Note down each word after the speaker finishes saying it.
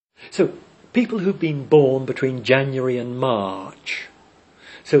So people who've been born between January and March.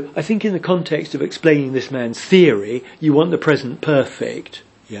 So I think in the context of explaining this man's theory, you want the present perfect.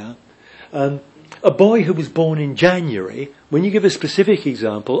 Yeah. A boy who was born in January, when you give a specific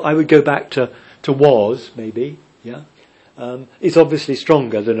example, I would go back to was, maybe, yeah, is obviously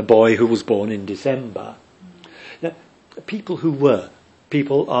stronger than a boy who was born in December. Now, people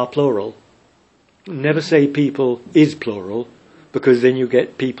are plural. Never say people is plural, because then you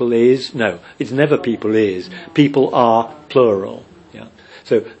get people is. No, it's never people is. People are plural. Yeah.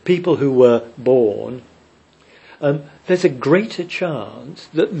 So people who were born, there's a greater chance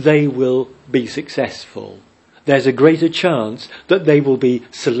that they will be successful. There's a greater chance that they will be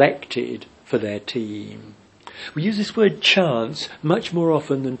selected for their team. We use this word chance much more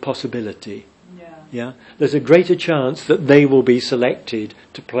often than possibility. Yeah? There's a greater chance that they will be selected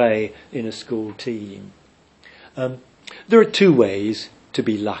to play in a school team. There are two ways to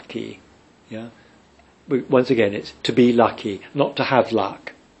be lucky. Yeah? Once again, it's to be lucky, not to have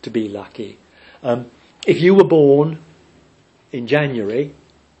luck, to be lucky. If you were born in January,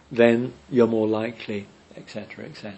 then you're more likely, etc., etc.